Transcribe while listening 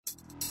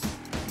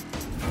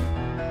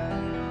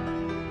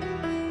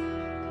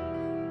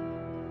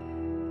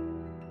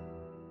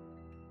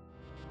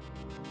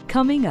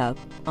Coming up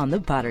on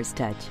the Potter's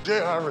Touch.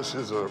 Jairus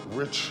is a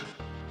rich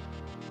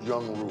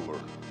young ruler,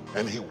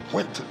 and he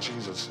went to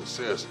Jesus and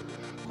says,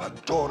 my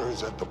daughter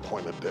is at the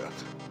point of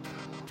death.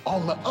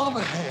 On the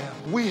other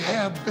hand, we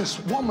have this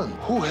woman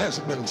who has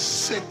been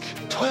sick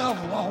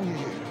 12 long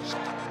years.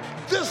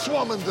 This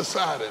woman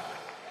decided,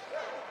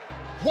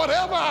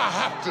 whatever I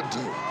have to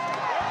do,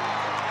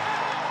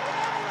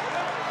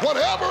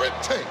 whatever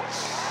it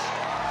takes,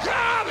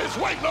 God is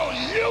waiting on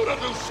you to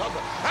do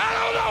something. I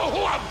don't know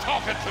who I'm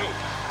talking to,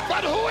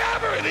 but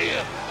whoever it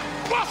is,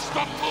 bust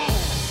a move.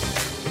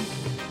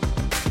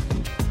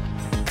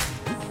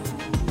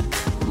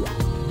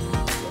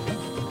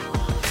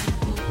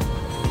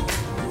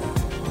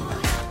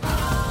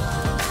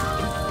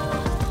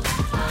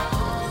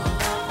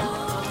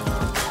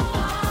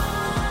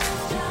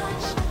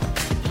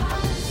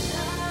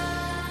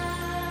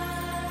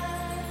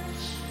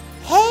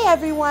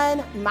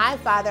 Everyone, my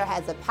father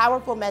has a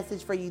powerful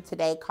message for you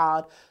today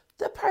called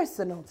The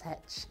Personal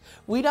Touch.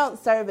 We don't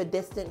serve a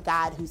distant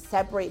God who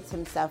separates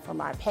himself from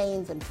our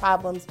pains and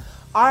problems.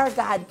 Our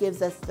God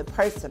gives us the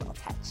personal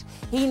touch.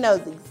 He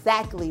knows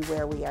exactly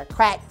where we are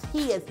cracked.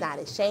 He is not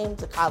ashamed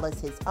to call us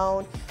his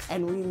own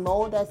and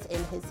remold us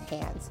in his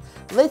hands.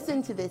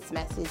 Listen to this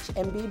message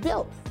and be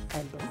built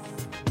and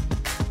blessed.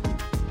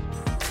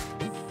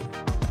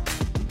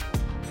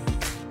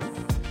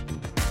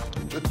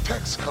 The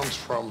text comes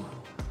from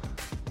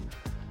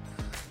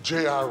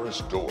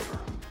Jairus' daughter.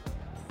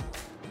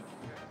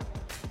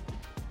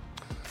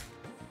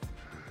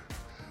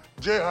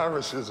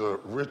 Jairus is a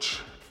rich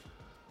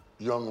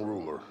young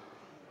ruler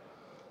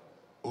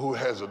who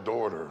has a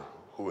daughter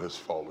who has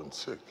fallen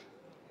sick.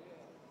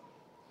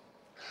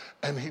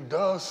 And he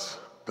does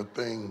the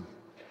thing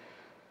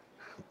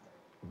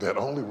that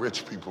only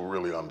rich people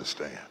really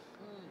understand.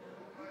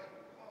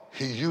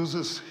 He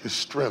uses his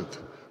strength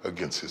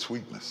against his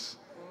weakness.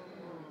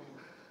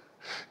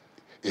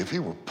 If he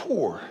were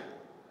poor,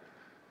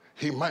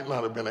 he might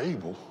not have been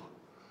able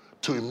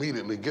to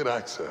immediately get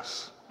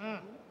access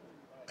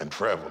and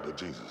travel to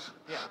Jesus.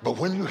 Yeah. But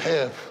when you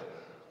have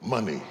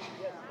money,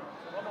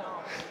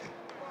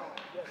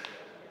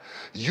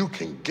 you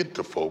can get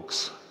to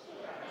folks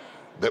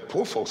that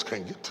poor folks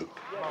can't get to.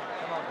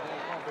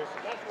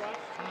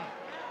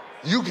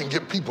 You can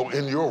get people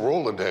in your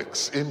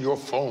Rolodex, in your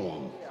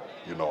phone.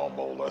 You know I'm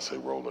old, I say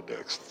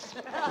Rolodex.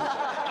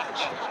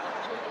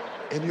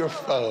 In your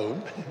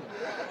phone.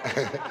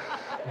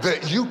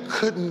 That you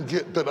couldn't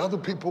get, that other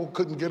people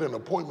couldn't get an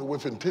appointment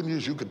with in 10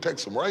 years. You could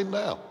text them right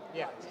now.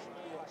 Yeah.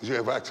 Because you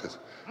have access.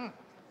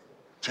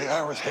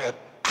 Jairus had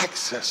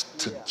access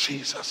to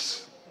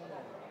Jesus.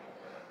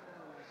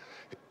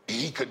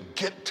 He could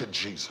get to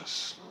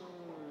Jesus.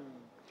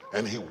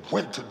 And he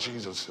went to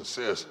Jesus and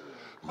says,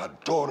 my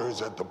daughter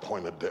is at the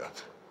point of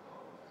death.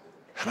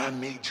 And I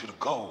need you to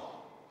go.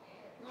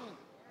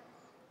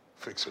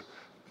 Fix it.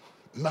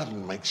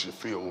 Nothing makes you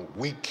feel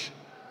weak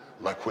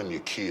like when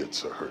your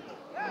kids are hurting.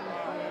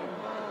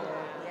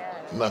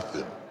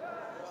 Nothing.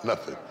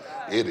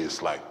 It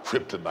is like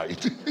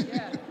kryptonite.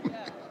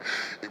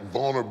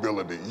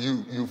 Vulnerability.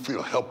 You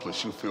feel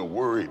helpless. You feel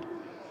worried.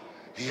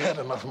 He had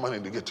enough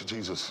money to get to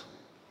Jesus,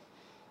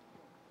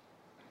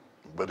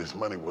 but his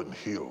money wouldn't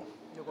heal.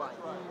 Right.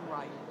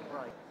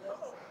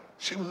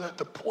 She was at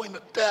the point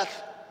of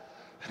death,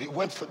 and he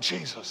went for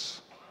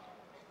Jesus.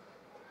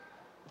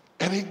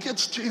 And he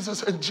gets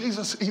Jesus, and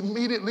Jesus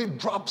immediately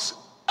drops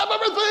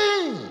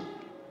everything.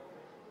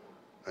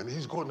 And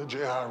he's going to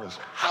Jairus'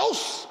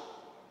 house.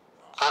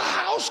 A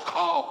house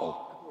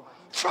call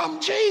from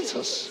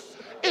Jesus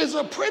is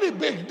a pretty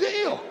big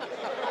deal.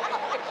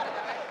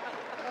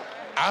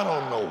 I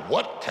don't know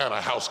what kind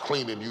of house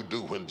cleaning you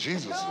do when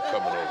Jesus is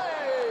coming over.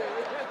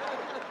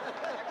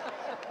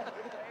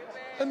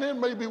 And then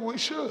maybe we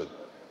should,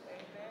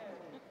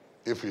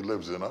 if he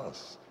lives in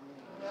us.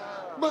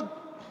 But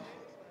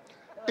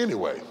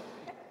anyway,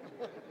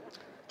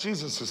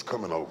 Jesus is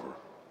coming over.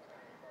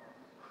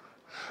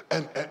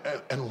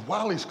 And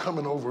while he's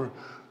coming over,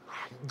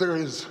 there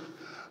is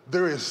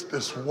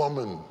this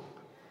woman.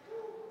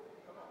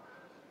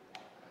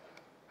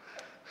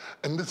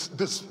 And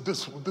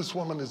this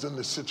woman is in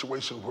this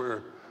situation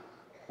where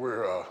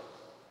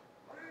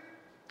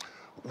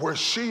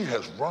she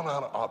has run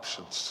out of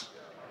options.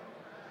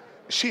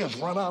 She has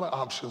run out of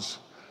options,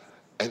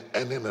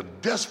 and in a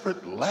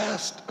desperate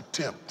last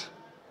attempt,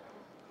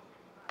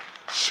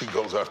 she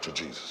goes after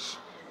Jesus.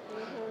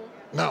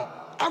 Now,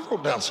 I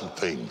wrote down some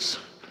things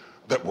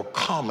that were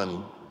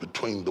common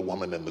between the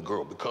woman and the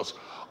girl, because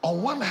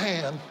on one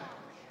hand,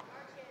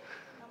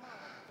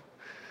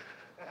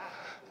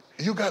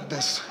 you got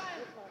this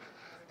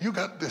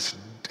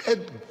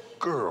dead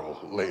girl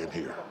laying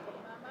here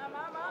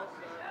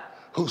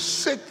who's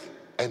sick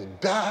and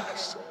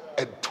dies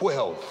at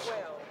 12.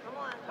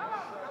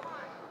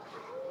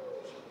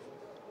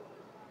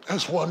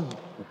 That's one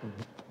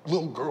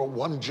little girl,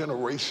 one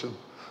generation,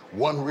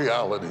 one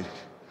reality.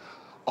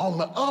 On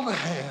the other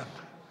hand,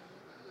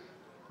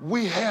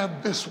 we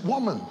have this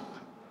woman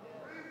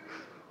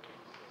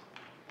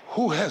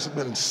who has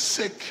been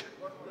sick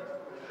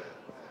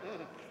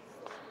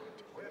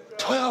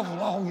 12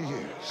 long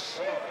years.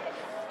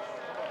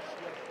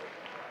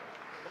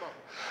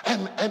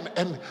 And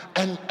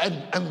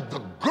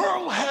the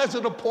girl has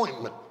an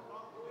appointment,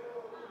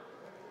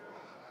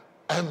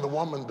 and the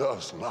woman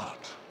does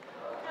not.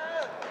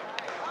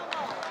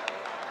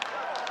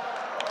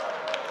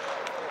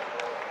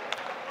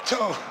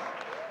 So,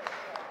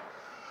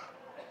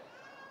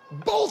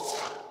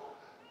 both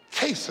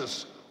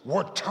cases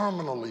were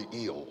terminally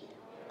ill.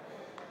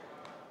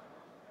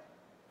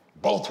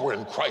 Both were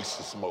in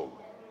crisis mode.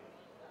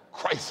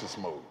 Crisis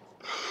mode.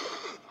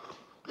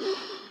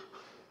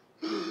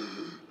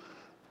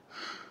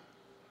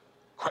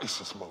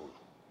 Crisis mode.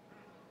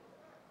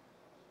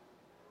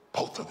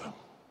 Both of them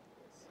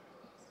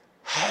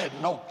had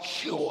no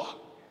cure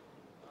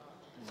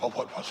for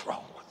what was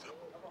wrong with them.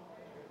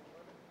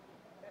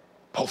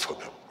 Both of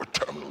them were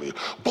terminally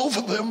ill. Both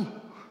of them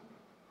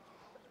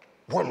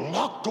were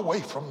locked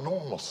away from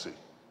normalcy.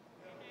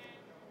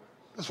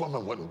 This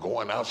woman wasn't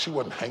going out. She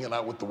wasn't hanging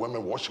out with the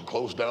women washing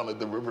clothes down at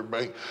the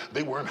riverbank.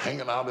 They weren't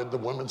hanging out at the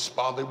women's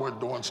spa. They weren't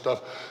doing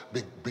stuff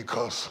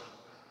because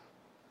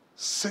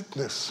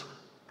sickness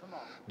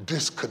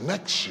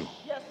disconnects you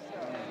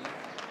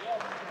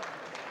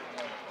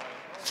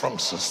from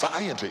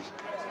society.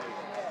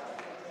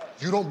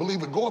 You don't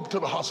believe it? Go up to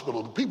the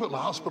hospital. The people in the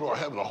hospital are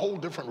having a whole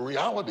different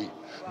reality.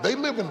 They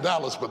live in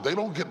Dallas, but they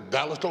don't get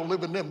Dallas, don't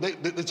live in them.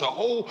 It's a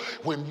whole,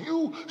 when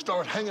you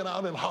start hanging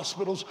out in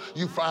hospitals,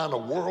 you find a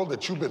world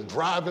that you've been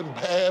driving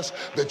past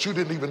that you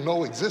didn't even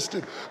know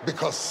existed,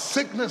 because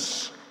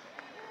sickness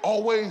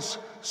always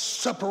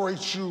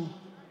separates you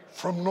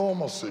from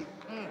normalcy.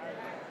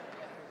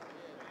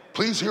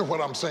 Please hear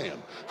what I'm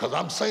saying, because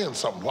I'm saying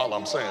something while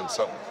I'm saying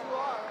something.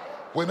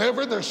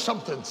 Whenever there's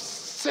something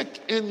sick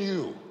in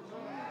you,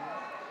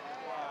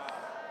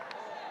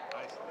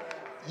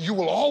 you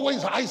will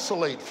always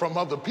isolate from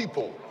other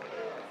people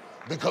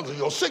because of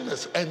your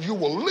sickness, and you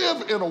will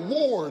live in a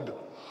ward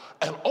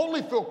and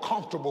only feel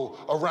comfortable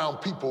around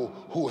people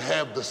who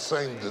have the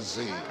same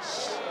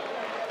disease.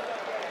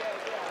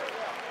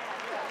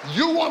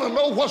 You want to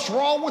know what's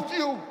wrong with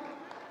you?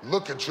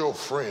 Look at your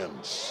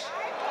friends.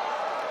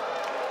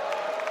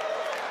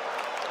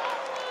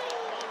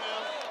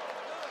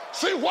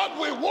 See, what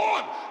we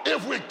want,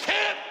 if we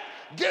can't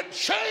get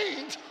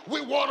change, we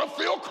want to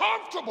feel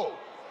comfortable.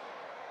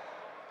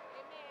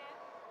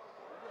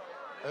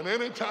 And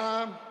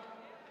anytime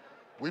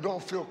we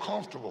don't feel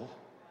comfortable,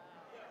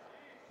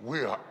 we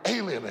are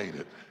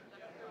alienated.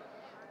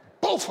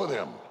 Both of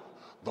them,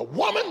 the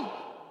woman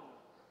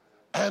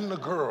and the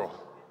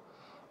girl,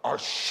 are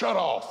shut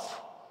off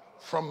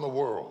from the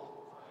world.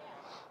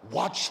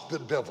 Watch the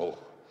devil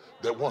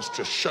that wants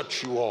to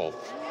shut you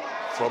off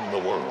from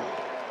the world.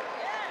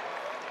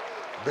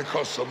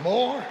 Because the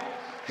more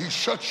he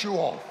shuts you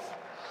off,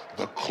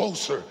 the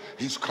closer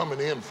he's coming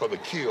in for the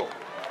kill.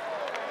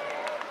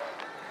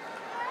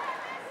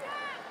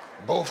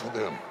 Both of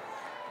them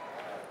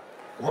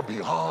were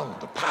beyond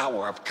the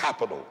power of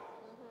capital.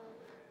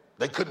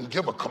 They couldn't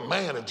give a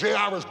command. And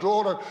Jairus'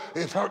 daughter,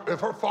 if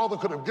her father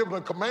could have given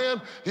a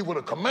command, he would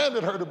have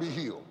commanded her to be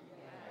healed.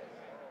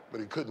 But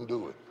he couldn't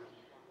do it.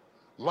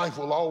 Life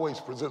will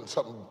always present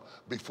something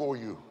before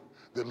you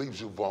that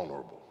leaves you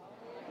vulnerable,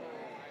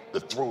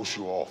 that throws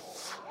you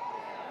off.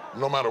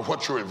 No matter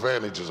what your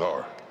advantages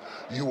are,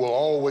 you will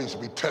always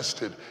be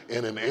tested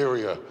in an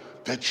area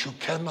that you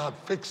cannot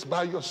fix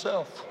by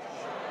yourself.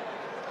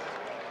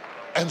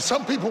 And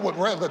some people would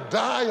rather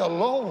die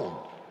alone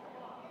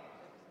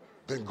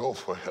than go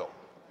for help,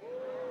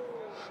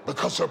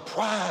 because their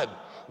pride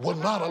will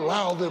not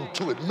allow them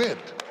to admit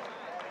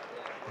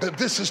that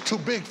this is too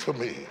big for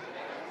me.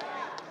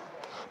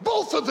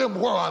 Both of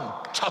them were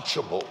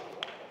untouchable.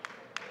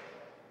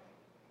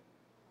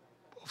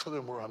 Both of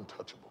them were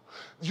untouchable.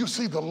 You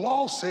see, the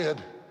law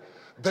said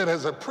that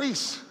as a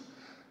priest,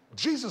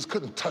 Jesus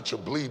couldn't touch a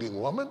bleeding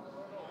woman.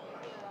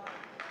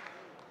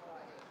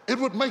 It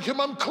would make him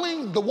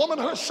unclean. The woman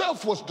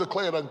herself was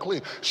declared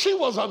unclean. She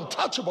was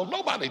untouchable.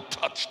 Nobody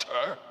touched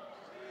her.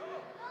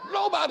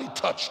 Nobody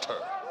touched her.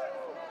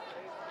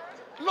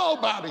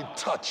 Nobody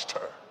touched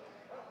her.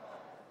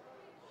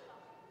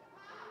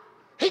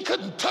 He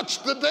couldn't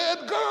touch the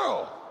dead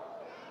girl.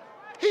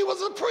 He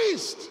was a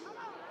priest.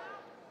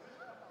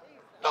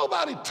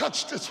 Nobody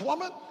touched this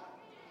woman.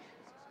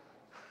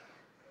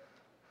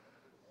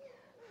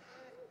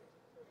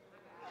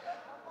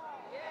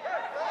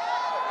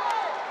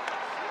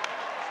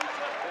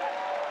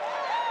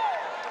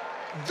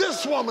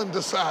 This woman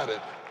decided,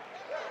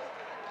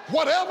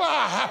 whatever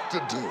I have to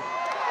do,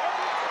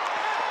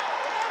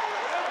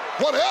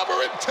 whatever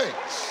it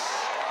takes,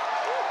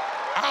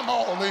 I'm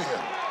all in.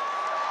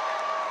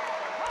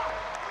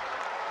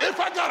 If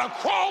I gotta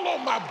crawl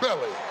on my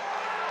belly,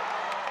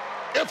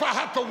 if I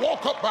have to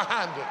walk up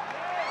behind him,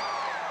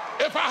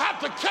 if I have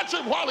to catch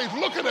him while he's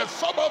looking at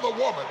some other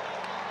woman,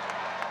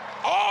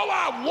 all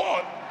I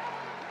want,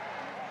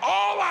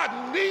 all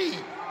I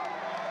need,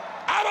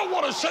 I don't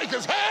want to shake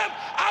his hand.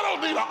 I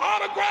don't need an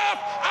autograph.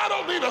 I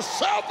don't need a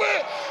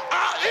selfie.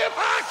 If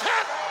I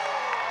can,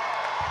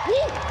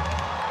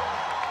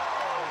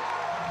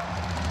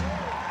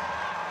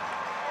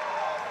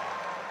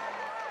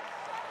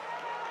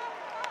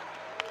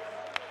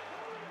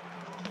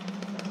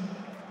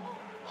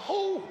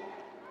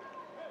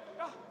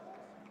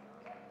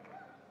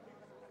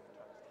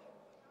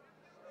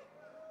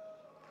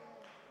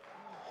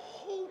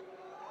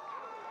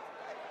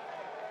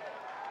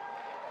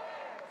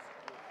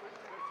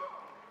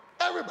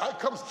 Everybody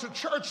comes to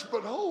church,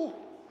 but who?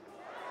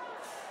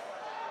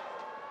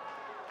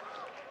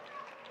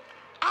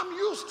 I'm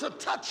used to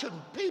touching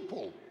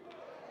people.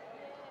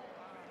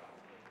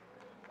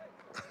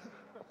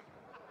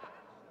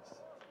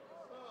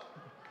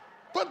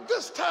 But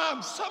this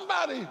time,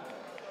 somebody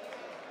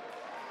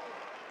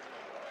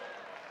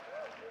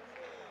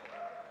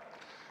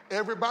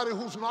everybody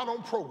who's not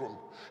on program,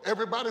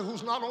 everybody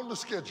who's not on the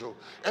schedule,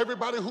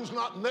 everybody who's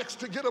not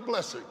next to get a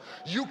blessing,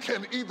 you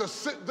can either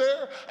sit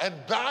there and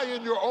die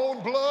in your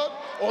own blood,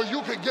 or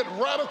you can get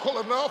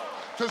radical enough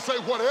to say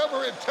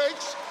whatever it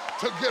takes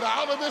to get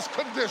out of this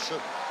condition,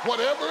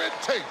 whatever it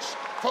takes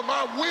for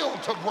my will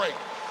to break,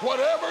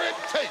 whatever it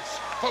takes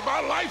for my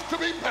life to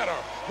be better,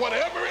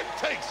 whatever it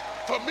takes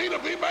for me to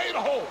be made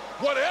whole,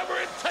 whatever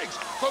it takes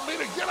for me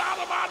to get out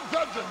of my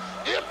dungeon,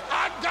 if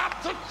I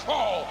got to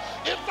crawl,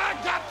 if I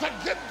got to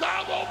get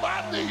down on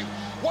my knees,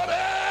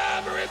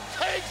 whatever it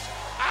takes,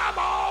 I'm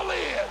all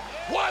in.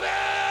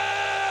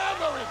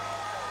 Whatever it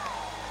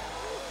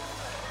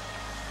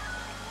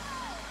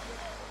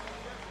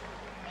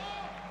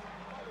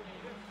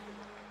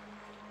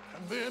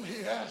And then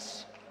he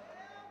asks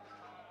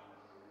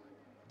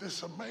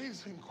this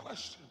amazing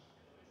question.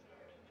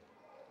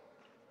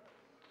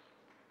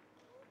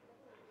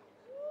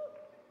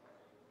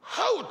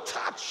 Who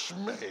touched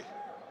me?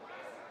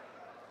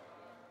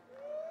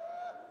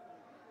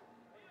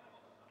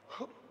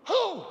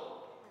 Who?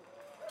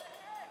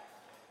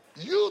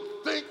 You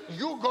think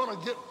you're going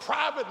to get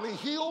privately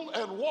healed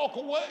and walk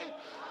away?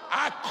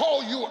 I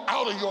call you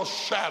out of your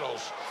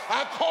shadows.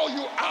 I call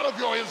you out of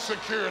your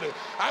insecurity.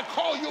 I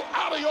call you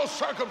out of your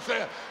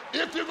circumstance.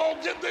 If you're going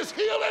to get this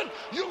healing,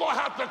 you're going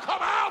to have to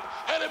come out.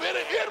 And if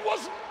it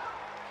was...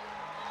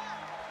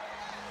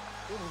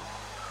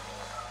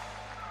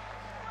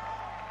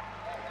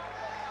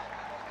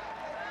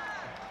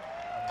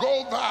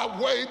 Go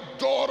thy way,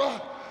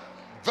 daughter.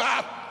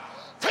 Thy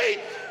faith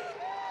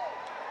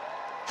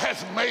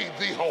has made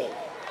thee whole.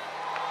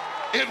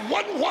 It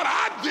wasn't what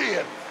I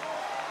did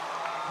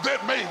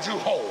that made you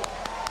whole.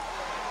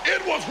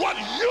 It was what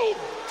you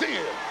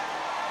did.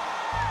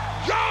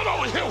 Y'all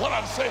don't hear what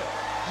I'm saying.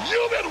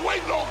 You've been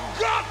waiting on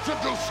God to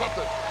do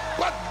something,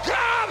 but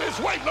God is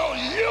waiting on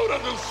you to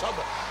do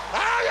something.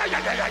 I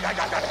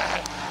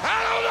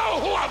don't know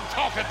who I'm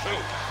talking to,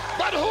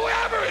 but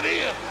whoever it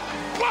is,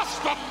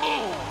 bust a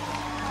move.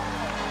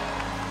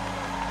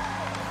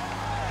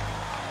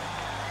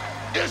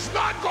 It's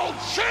not going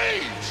to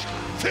change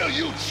till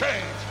you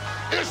change.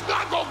 It's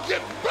not going to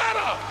get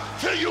better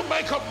till you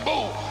make a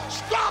move.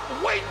 Stop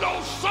waiting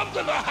on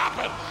something to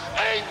happen.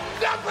 Ain't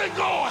nothing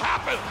going to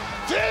happen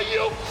till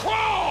you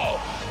crawl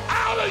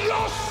out of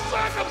your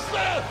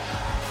circumstance.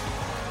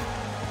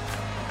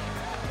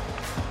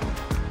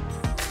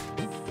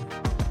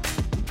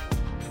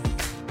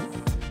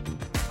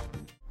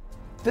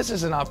 This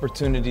is an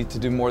opportunity to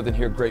do more than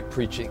hear great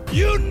preaching.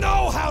 You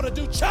know how to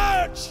do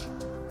church,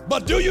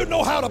 but do you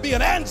know how to be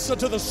an answer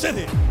to the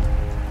city?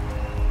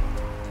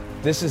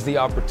 This is the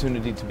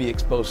opportunity to be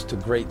exposed to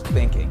great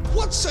thinking.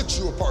 What sets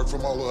you apart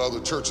from all the other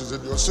churches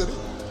in your city?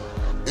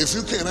 If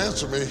you can't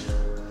answer me,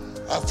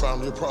 I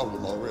found your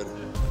problem already.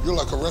 You're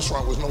like a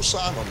restaurant with no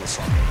sign on the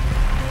front.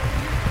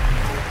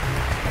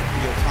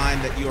 You'll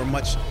find that you're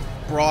much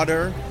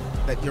broader,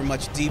 that you're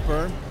much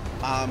deeper,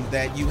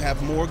 that you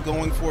have more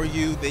going for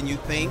you than you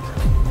think.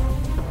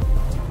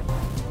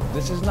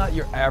 This is not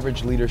your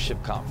average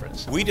leadership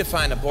conference. We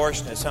define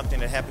abortion as something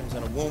that happens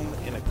in a womb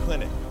in a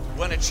clinic.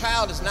 When a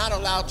child is not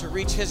allowed to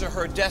reach his or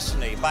her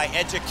destiny by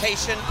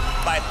education,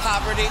 by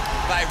poverty,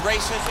 by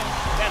racism,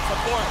 that's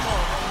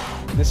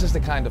abortion. This is the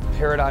kind of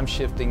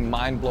paradigm-shifting,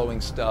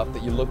 mind-blowing stuff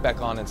that you look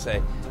back on and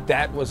say,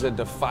 that was a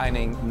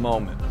defining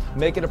moment.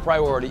 Make it a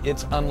priority.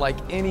 It's unlike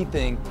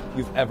anything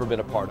you've ever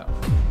been a part of.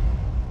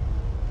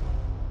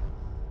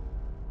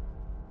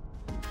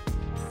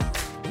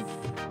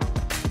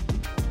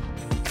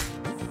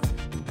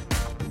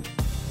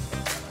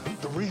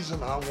 The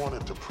reason I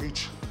wanted to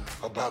preach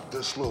about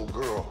this little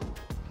girl,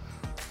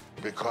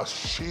 because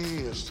she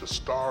is the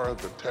star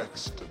of the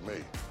text to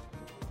me.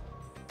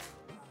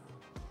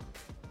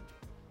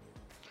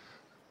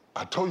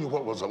 I told you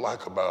what was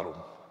alike about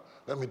them.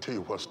 Let me tell you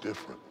what's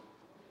different.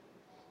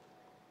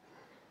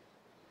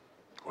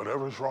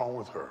 Whatever's wrong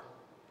with her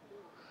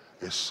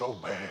is so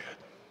bad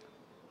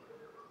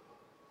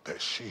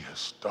that she has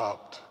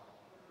stopped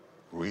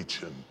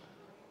reaching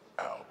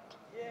out.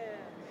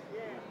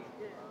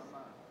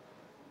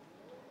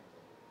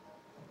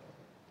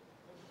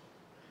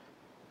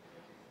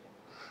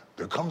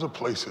 There comes a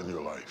place in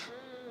your life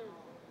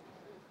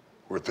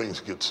where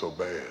things get so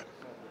bad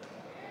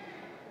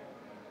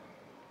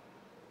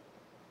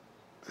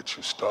that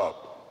you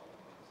stop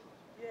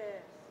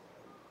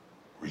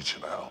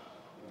reaching out.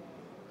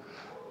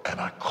 And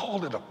I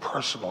called it a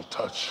personal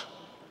touch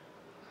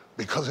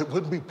because it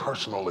wouldn't be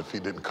personal if he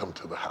didn't come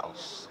to the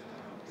house.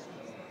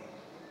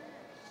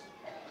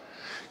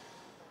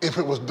 If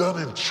it was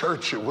done in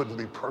church, it wouldn't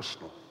be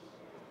personal.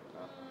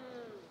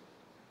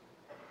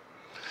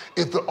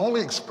 If the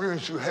only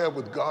experience you have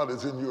with God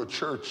is in your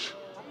church,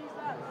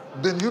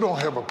 then you don't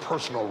have a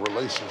personal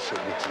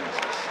relationship with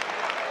Jesus.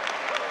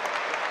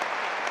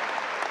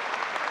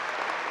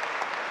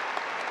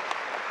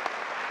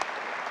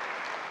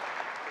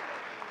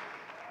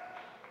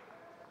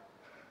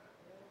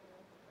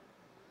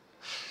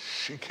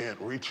 She can't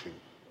reach him.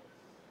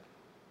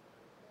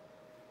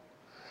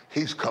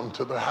 He's come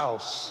to the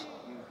house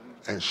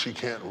and she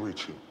can't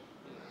reach him.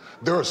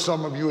 There are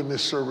some of you in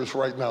this service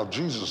right now,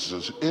 Jesus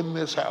is in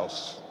this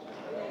house,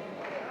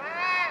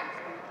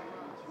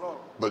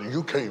 but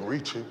you can't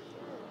reach him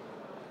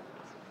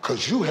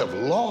because you have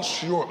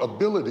lost your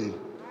ability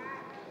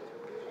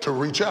to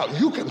reach out.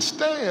 You can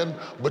stand,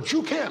 but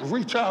you can't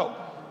reach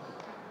out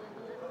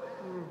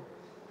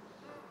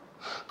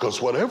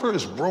because whatever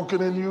is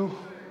broken in you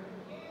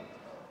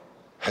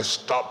has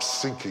stopped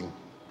sinking.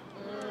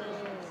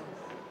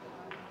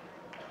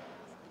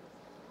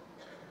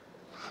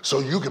 So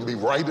you can be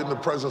right in the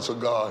presence of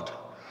God,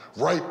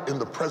 right in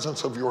the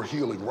presence of your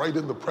healing, right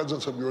in the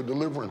presence of your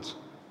deliverance.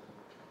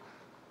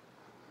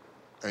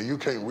 And you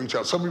can't reach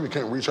out. Some of you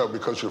can't reach out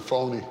because you're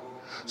phony.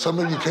 Some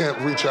of you can't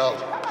reach out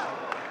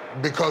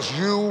because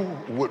you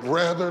would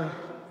rather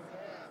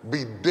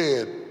be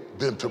dead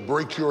than to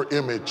break your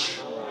image.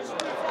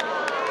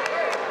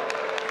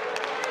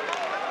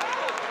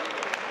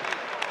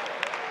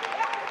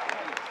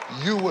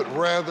 You would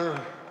rather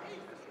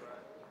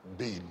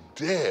be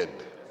dead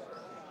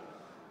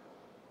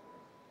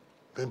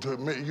than to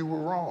admit you were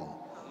wrong.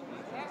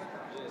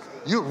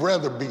 You'd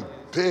rather be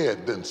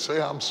dead than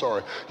say, I'm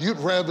sorry. You'd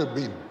rather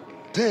be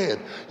dead.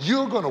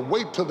 You're going to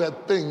wait till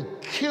that thing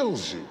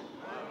kills you.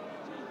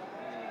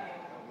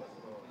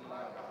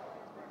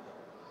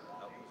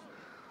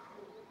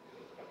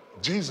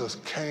 Jesus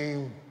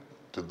came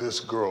to this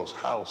girl's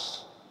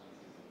house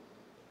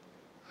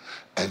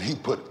and he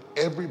put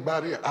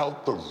everybody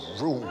out the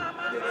room.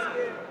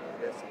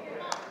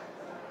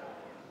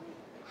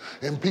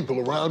 And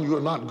people around you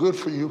are not good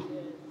for you.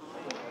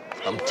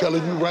 I'm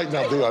telling you right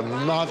now, they are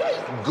not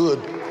good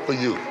for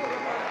you.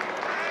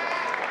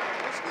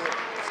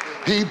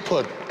 He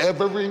put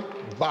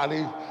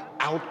everybody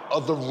out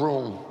of the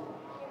room.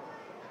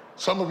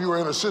 Some of you are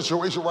in a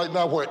situation right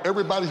now where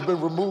everybody's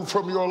been removed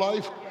from your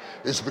life.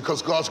 It's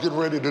because God's getting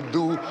ready to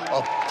do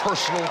a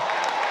personal.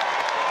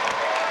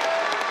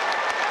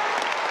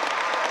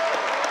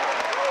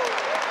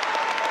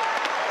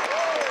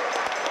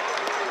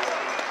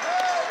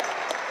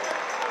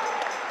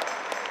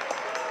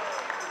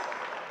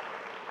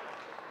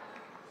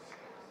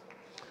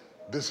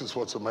 This is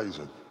what's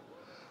amazing.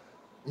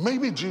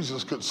 Maybe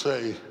Jesus could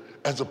say,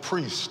 as a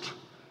priest,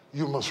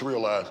 you must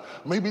realize,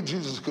 maybe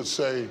Jesus could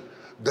say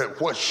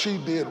that what she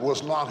did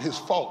was not his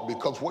fault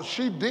because what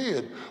she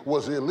did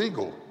was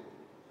illegal.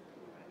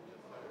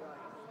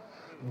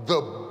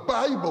 The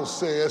Bible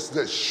says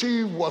that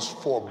she was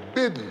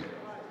forbidden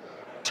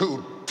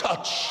to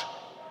touch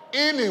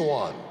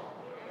anyone.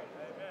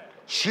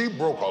 She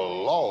broke a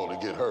law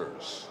to get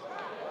hers.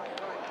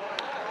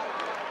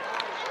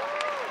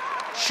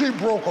 She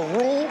broke a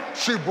rule,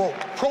 she broke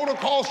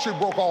protocol, she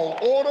broke all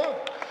order,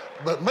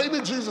 but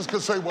maybe Jesus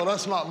could say, well,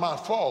 that's not my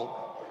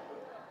fault,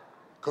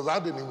 because I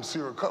didn't even see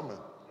her coming.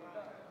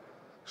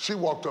 She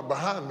walked up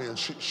behind me and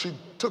she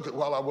took it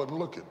while I wasn't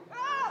looking.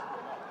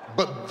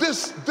 But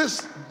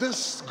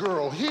this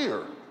girl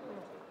here,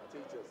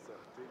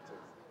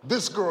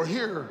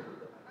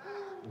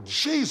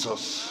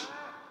 Jesus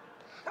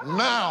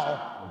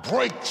now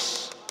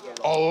breaks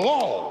a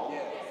law.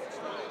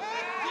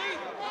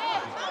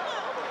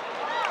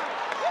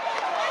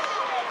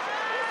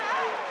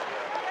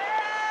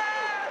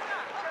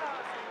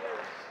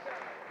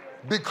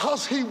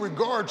 Because he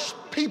regards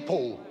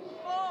people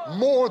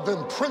more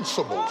than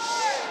principles.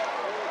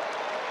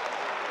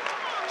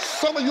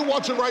 Some of you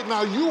watching right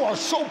now, you are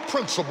so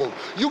principled.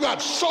 You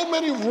got so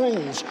many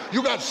rules.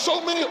 You got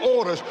so many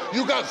orders.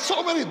 You got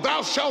so many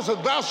thou shalt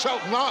and thou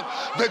shalt not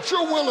that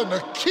you're willing to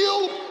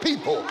kill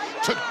people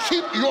to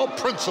keep your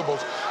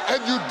principles.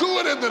 And you do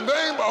it in the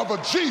name of a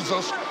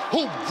Jesus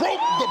who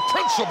broke the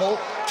principle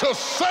to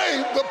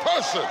save the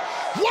person.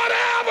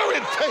 Whatever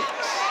it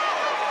takes.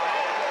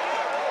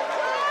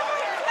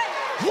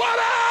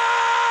 Whatever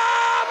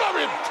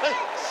it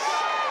takes.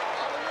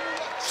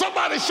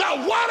 Somebody shout,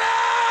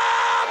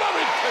 whatever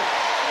it takes.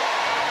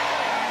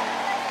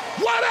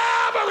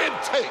 Whatever it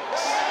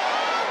takes.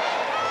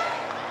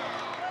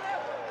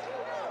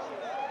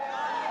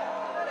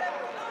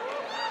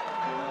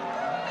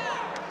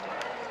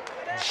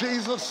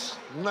 Jesus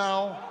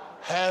now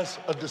has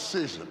a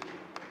decision.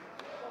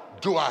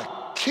 Do I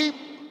keep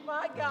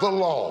the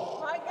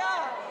law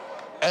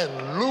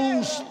and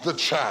lose the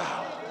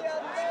child?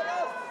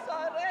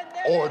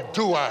 Or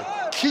do I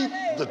keep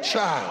the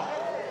child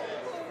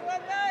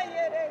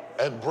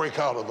and break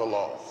out of the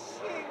law?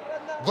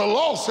 The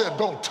law said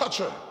don't touch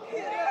her.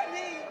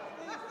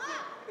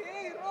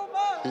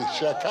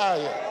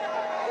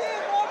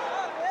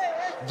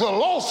 The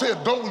law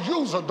said don't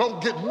use her,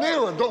 don't get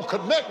near her, don't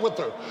connect with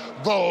her.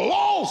 The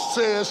law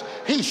says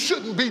he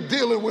shouldn't be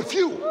dealing with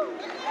you.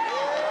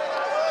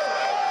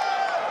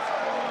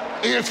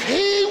 If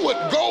he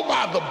would go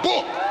by the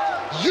book,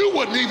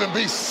 wouldn't even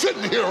be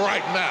sitting here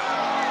right now.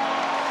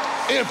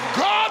 If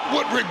God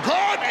would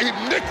regard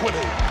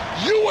iniquity,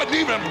 you wouldn't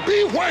even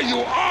be where you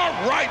are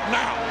right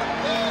now.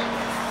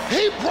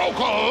 He broke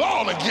a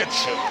law to get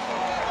you.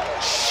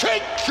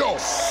 Shake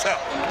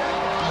yourself.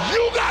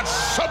 You got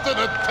something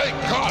to thank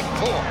God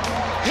for.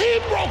 He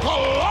broke a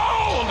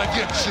law to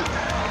get you.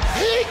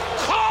 He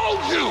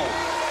called you.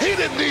 He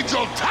didn't need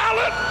your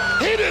talent.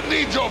 He didn't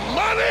need your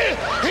money.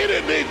 He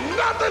didn't need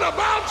nothing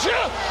about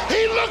you.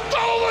 He looked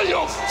over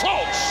your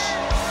faults,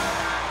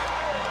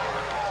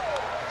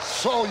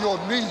 saw your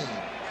need.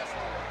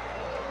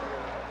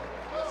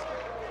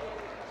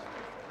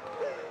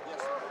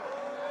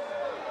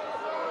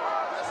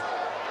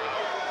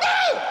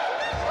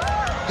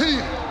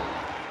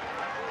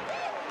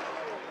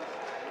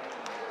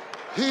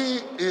 He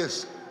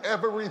is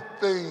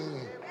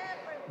everything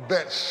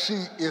that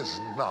she is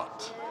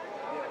not.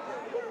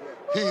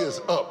 He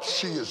is up,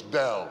 she is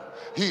down.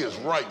 He is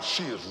right,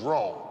 she is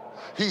wrong.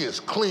 He is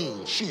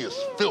clean, she is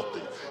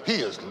filthy.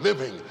 He is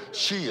living,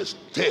 she is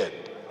dead.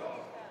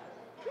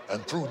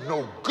 And through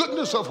no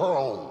goodness of her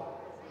own,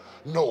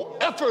 no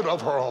effort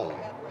of her own,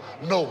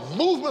 no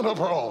movement of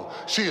her own,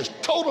 she is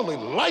totally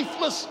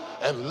lifeless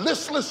and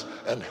listless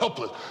and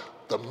helpless.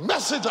 The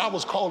message I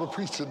was called to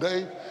preach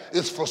today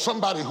is for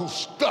somebody who's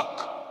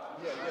stuck.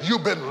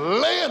 You've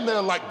been laying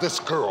there like this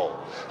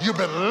girl. You've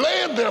been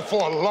laying there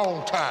for a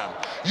long time.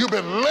 You've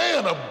been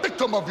laying a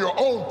victim of your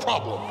own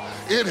problem.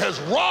 It has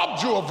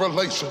robbed you of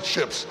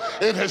relationships.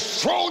 It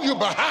has thrown you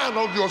behind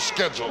on your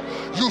schedule.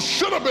 You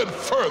should have been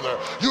further.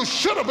 You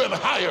should have been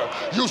higher.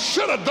 You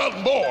should have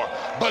done more.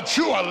 But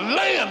you are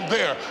laying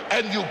there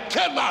and you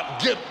cannot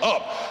get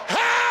up.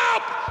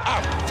 Help!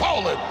 I've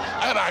fallen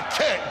and I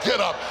can't get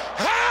up.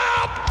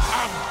 Help!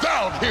 I'm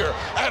down here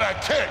and I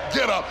can't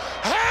get up.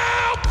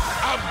 Help!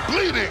 I'm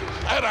bleeding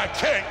and I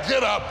can't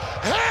get up.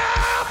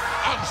 Help!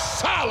 I'm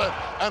silent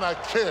and I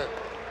can't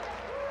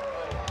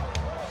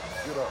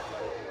get up.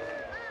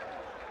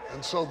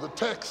 And so the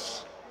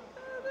text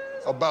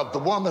about the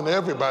woman,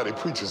 everybody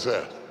preaches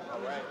that.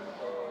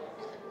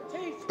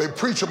 They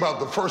preach about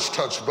the first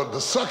touch, but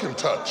the second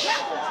touch,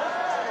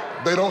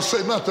 they don't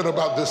say nothing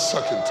about this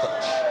second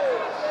touch.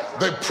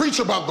 They preach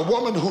about the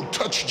woman who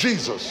touched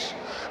Jesus,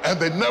 and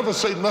they never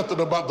say nothing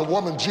about the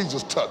woman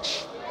Jesus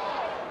touched.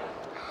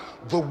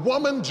 The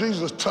woman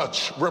Jesus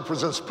touched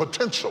represents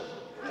potential.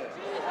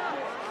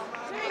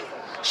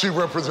 She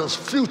represents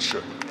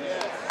future.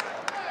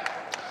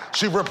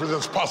 She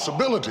represents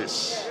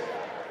possibilities.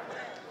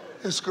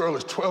 This girl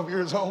is 12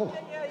 years old.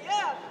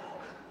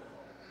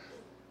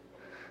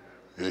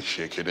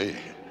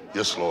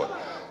 Yes, Lord.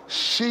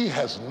 She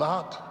has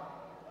not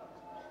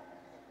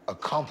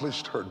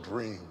accomplished her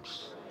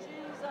dreams.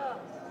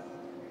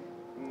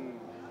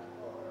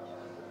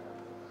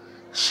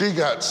 She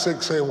got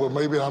sick saying, well,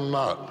 maybe I'm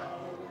not.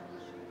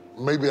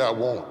 Maybe I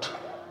won't.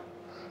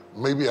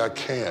 Maybe I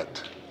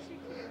can't.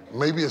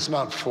 Maybe it's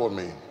not for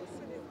me.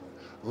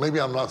 Maybe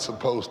I'm not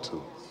supposed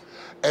to.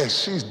 As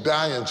she's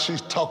dying,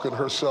 she's talking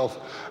herself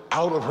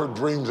out of her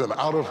dreams and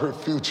out of her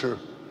future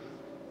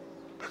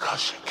because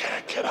she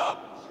can't get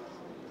up.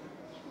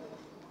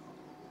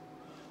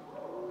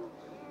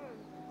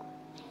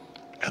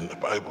 And the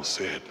Bible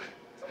said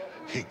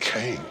he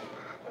came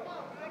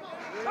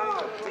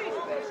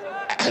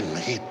and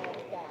he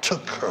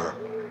took her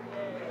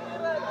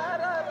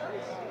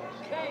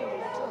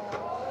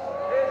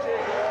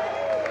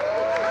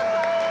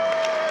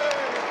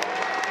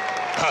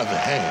by the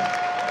hand.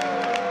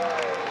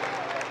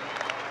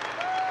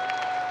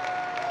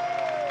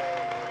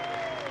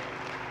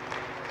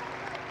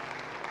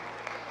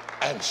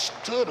 And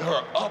stood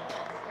her up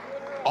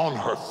on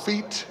her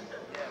feet,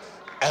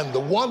 and the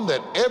one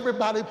that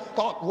everybody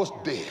thought was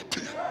dead,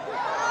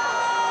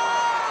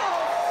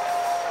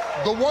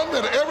 the one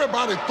that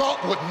everybody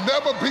thought would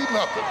never be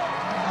nothing,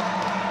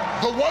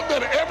 the one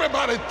that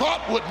everybody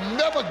thought would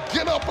never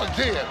get up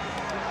again,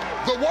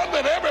 the one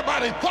that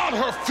everybody thought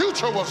her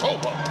future was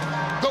over,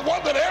 the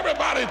one that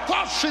everybody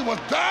thought she was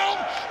down,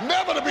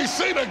 never to be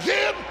seen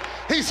again,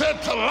 he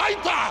said,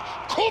 Talitha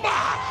Kuma,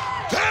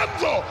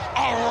 damsel,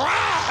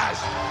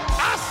 arise.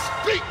 I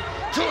speak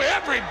to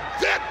every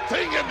dead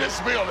thing in this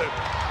building.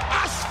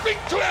 I speak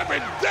to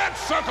every dead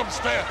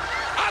circumstance.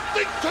 I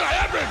speak to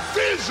every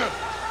vision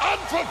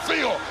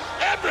unfulfilled,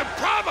 every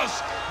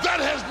promise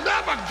that has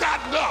never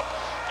gotten up,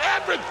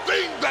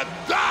 everything that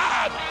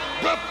died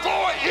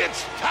before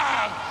its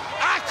time.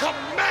 I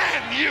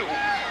command you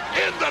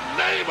in the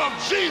name of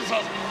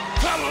Jesus,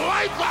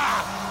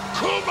 Talitha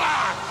Kuma,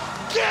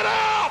 get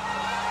up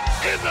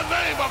in the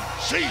name of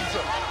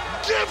Jesus.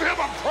 Give him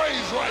a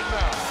praise right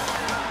now.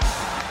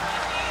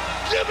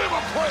 Give him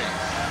a praise.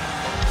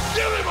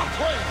 Give him a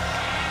praise.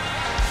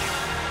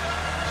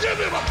 Give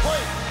him a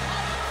praise.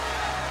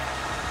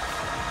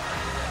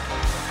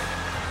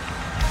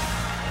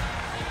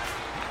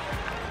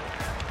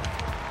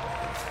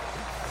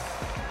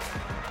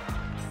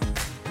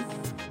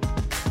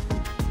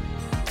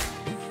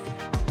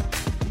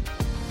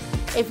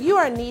 If you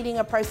are needing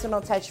a personal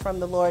touch from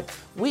the Lord,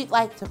 we'd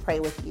like to pray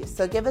with you.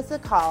 So give us a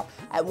call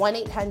at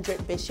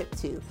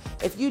 1-800-BISHOP2.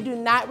 If you do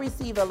not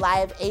receive a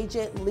live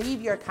agent,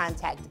 leave your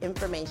contact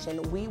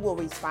information. We will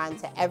respond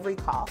to every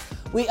call.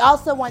 We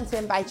also want to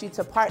invite you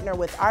to partner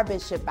with our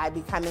bishop by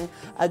becoming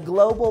a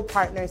Global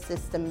Partner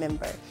System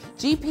member.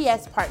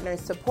 GPS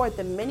partners support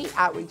the many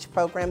outreach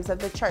programs of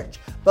the church,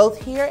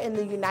 both here in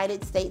the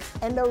United States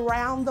and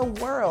around the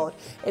world.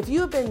 If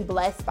you have been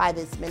blessed by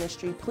this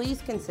ministry,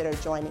 please consider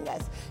joining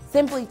us.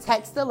 Simply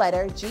text the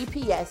letter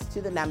GPS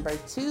to the number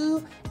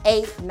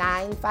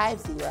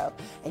 28950,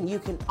 and you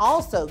can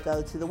also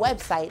go to the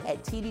website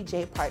at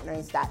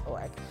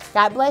tdjpartners.org.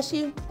 God bless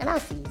you, and I'll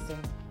see you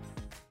soon.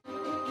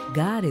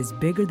 God is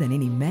bigger than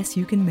any mess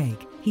you can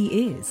make.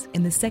 He is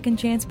in the second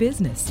chance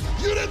business.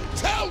 You didn't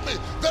tell me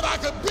that I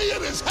could be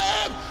in his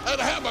hand and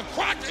have a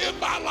crack in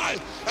my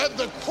life. And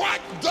the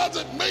crack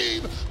doesn't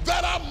mean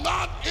that I'm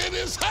not in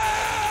his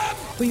hand.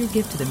 For your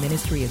gift to the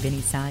ministry of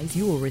any size,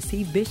 you will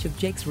receive Bishop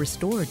Jake's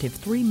restorative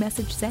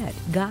 3-message set,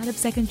 God of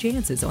Second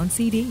Chances, on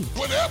CD.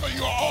 Whenever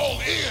you're all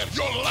in,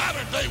 your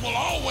latter day will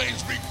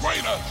always be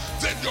greater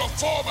than your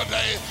former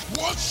day.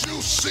 Once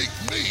you seek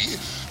me,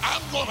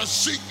 I'm going to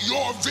seek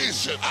your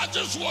vision. I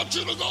just want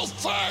you to go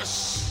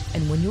first.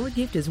 And when your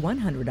gift is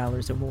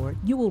 $100 or more,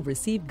 you will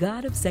receive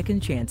God of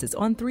Second Chances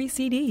on 3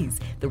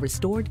 CDs, the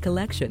Restored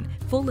Collection,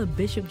 full of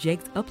Bishop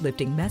Jake's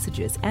uplifting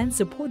messages and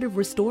supportive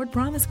Restored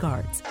Promise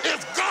cards.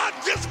 If God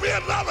gives me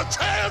another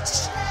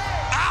chance,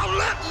 I'll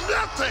let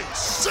nothing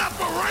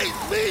separate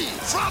me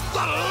from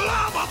the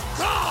love of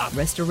God.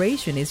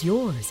 Restoration is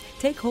yours.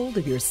 Take hold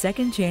of your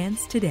second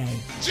chance today.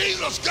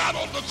 Jesus got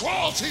on the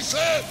cross. He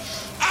said,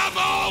 I'm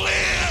all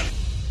in.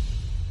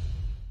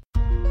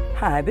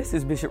 Hi, this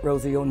is Bishop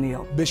Rosie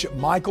O'Neill. Bishop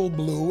Michael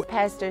Blue.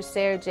 Pastor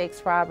Sarah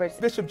Jakes Roberts.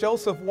 Bishop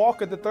Joseph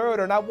Walker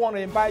III, and I want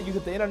to invite you to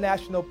the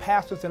International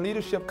Pastors and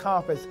Leadership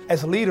Conference.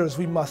 As leaders,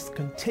 we must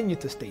continue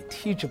to stay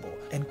teachable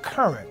and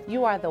current.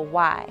 You are the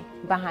why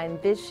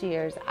behind this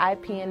year's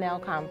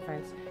IPNL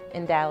conference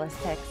in Dallas,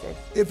 Texas.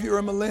 If you're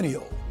a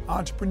millennial,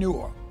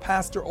 entrepreneur,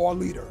 pastor, or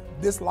leader,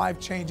 this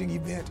life-changing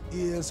event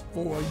is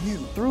for you.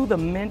 Through the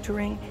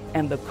mentoring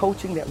and the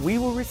coaching that we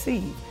will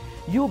receive,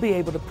 you'll be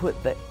able to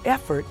put the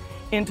effort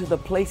into the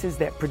places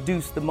that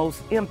produce the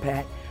most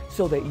impact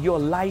so that your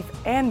life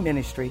and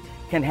ministry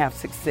can have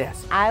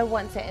success. I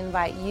want to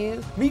invite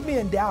you. Meet me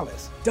in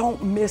Dallas.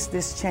 Don't miss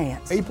this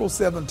chance. April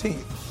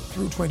 17th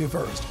through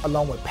 21st.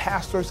 Along with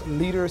pastors,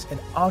 leaders,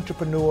 and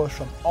entrepreneurs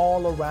from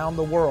all around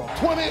the world.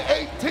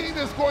 2018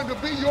 is going to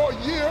be your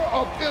year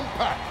of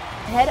impact.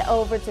 Head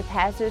over to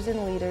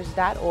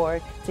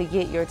pastorsandleaders.org to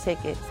get your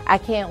tickets. I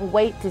can't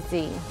wait to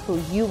see who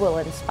you will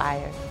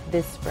inspire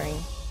this spring.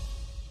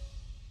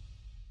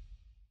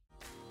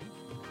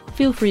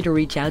 Feel free to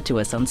reach out to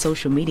us on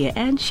social media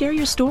and share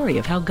your story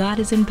of how God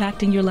is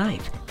impacting your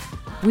life.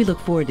 We look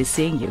forward to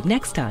seeing you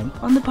next time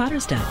on The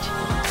Potter's Touch.